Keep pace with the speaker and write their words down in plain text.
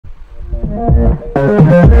Welcome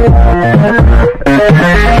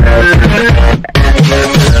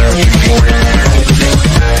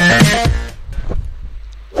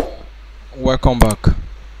back.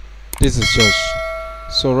 This is Josh.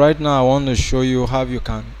 So right now I want to show you how you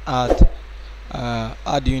can add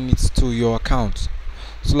units to your account.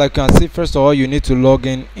 So like you can see, first of all you need to log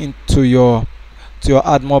in into your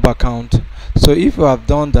Admob account. So if you have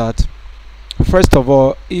done that, first of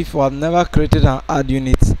all, if you have never created an add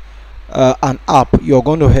unit an app, you're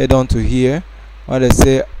going to head on to here where they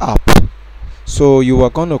say app. So you are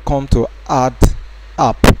going to come to add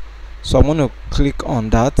app. So I'm going to click on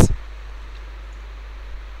that.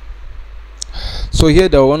 So here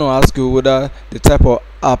they want to ask you whether the type of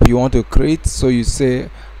app you want to create. So you say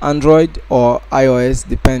Android or iOS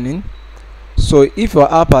depending. So if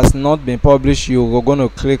your app has not been published, you're going to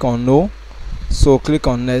click on no. So click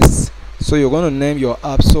on next. So you're going to name your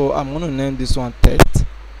app. So I'm going to name this one test.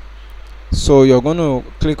 So you're going to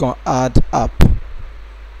click on add app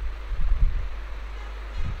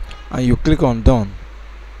and you click on done.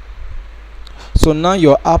 So now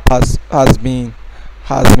your app has been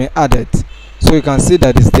added. So you can see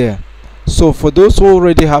that it's there. So for those who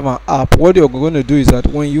already have an app, what you're going to do is that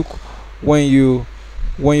when you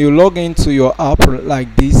log into your app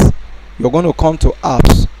like this, you're going to come to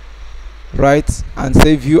apps, right, and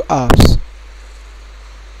say view apps.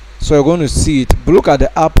 So you're going to see it. But look at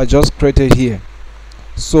the app I just created here.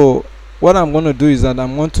 So what I'm going to do is that I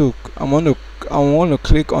want to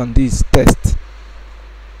click on this test.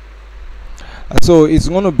 So it's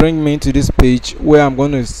going to bring me to this page where I'm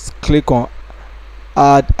going to click on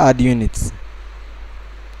add units.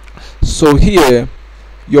 So here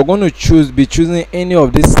you're going to be choosing any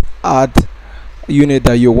of this add unit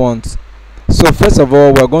that you want. So first of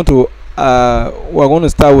all, we're going to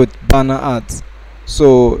start with banner ads.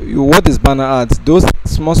 So what is banner ads? Those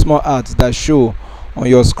small ads that show on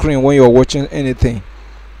your screen when you're watching anything.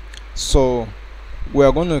 So we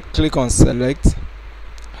are going to click on select.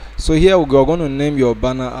 So here we're going to name your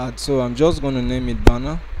banner ad. So I'm just going to name it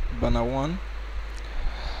banner 1.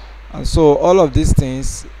 And so all of these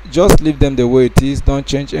things, just leave them the way it is. Don't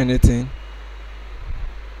change anything.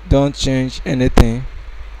 Don't change anything.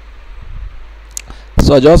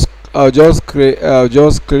 So I'll just click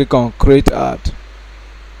on create ad.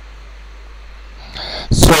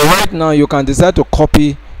 So right now you can decide to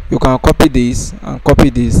copy. You can copy this and copy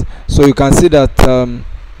this. So you can see that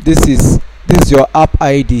this is your app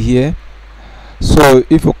ID here. So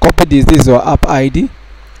if you copy this is your app ID,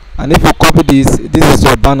 and if you copy this is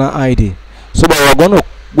your banner ID. So but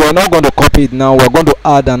we're not going to copy it now. We're going to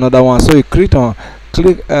add another one. So you create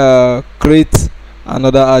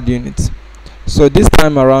another add unit. So this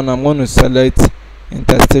time around I'm going to select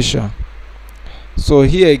interstitial. So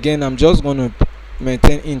here again I'm just going to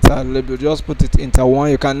maintain inter label, just put it inter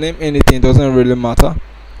 1. You can name anything, it doesn't really matter.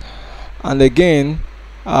 And again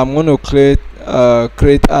I'm going to create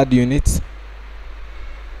add units.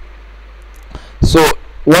 So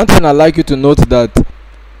one thing I like you to note that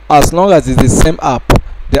as long as it's the same app,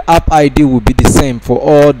 the app ID will be the same for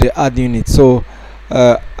all the add units. So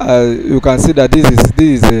you can see that this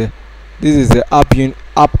is the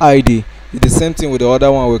app ID. It's the same thing with the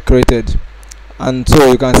other one we created. And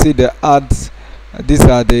so you can see the ads. These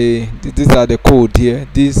are the code here,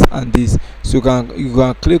 this and this. So you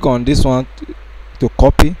can click on this one to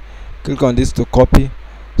copy, click on this to copy.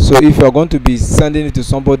 So if you are going to be sending it to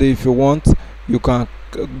somebody, if you want, you can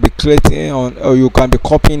be clicking on, or you can be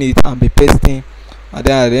copying it and be pasting, and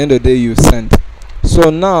then at the end of the day you send. So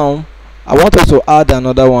now I want us to add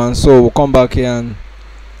another one. So we'll come back here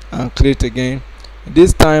and click again.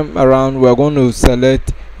 This time around we're going to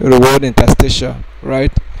select reward interstitial,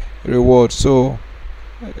 right? Reward. So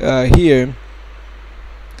here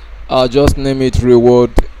I'll just name it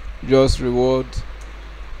reward, just reward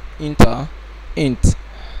int.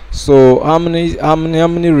 So how many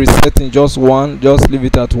resetting? Just one. Just leave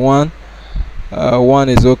it at 1. 1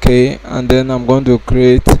 is okay. And then I'm going to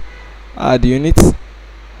create add units.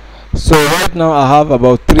 So right now I have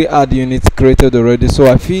about 3 add units created already. So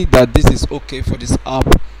I feel that this is okay for this app,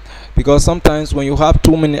 because sometimes when you have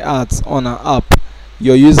too many ads on an app,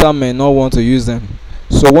 your user may not want to use them.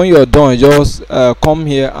 So when you're done, just come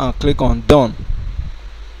here and click on done.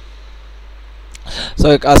 So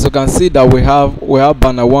as you can see that we have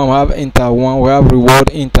banner 1, we have inter 1, we have reward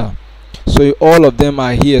inter. So all of them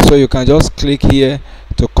are here. So you can just click here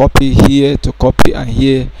to copy, here to copy, and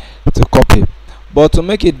here to copy. But to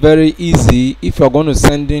make it very easy, if you're going to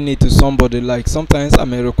sending it to somebody, like sometimes I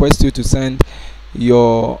may request you to send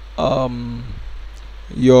your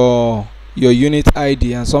your unit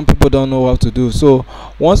ID, and some people don't know how to do. So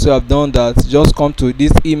once you have done that, just come to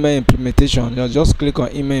this email implementation. You just click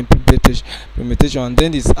on email implementation, and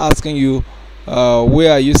then it's asking you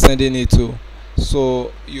where are you sending it to.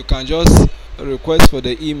 So you can just request for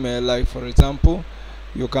the email. Like for example,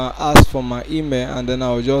 you can ask for my email, and then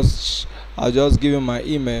I'll just give you my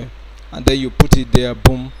email, and then you put it there.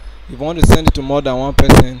 Boom. If you want to send it to more than one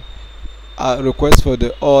person, request for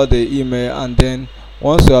the email, and then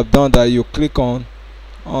once you have done that, you click on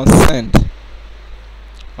send.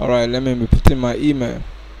 Alright, let me put in my email.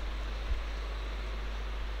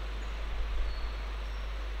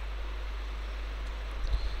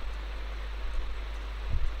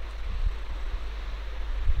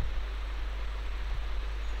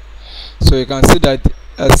 So you can see that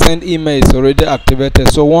send email is already activated.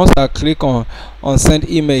 So once I click on send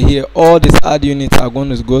email here, all these ad units are going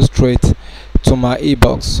to go straight to my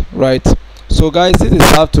inbox, right? So guys, this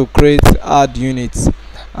is how to create ad units,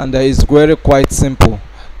 and it's very quite simple.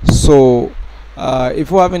 So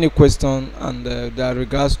if you have any question and that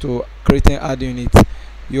regards to creating ad units,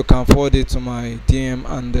 you can forward it to my DM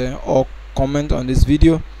and or comment on this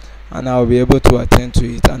video, and I'll be able to attend to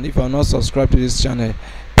it. And if you're not subscribed to this channel,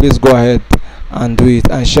 please go ahead and do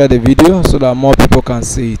it, and share the video so that more people can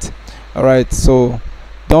see it. Alright, so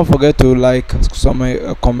don't forget to like,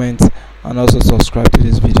 comment, and also subscribe to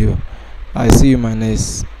this video. I see you in my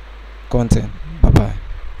next content. Bye bye.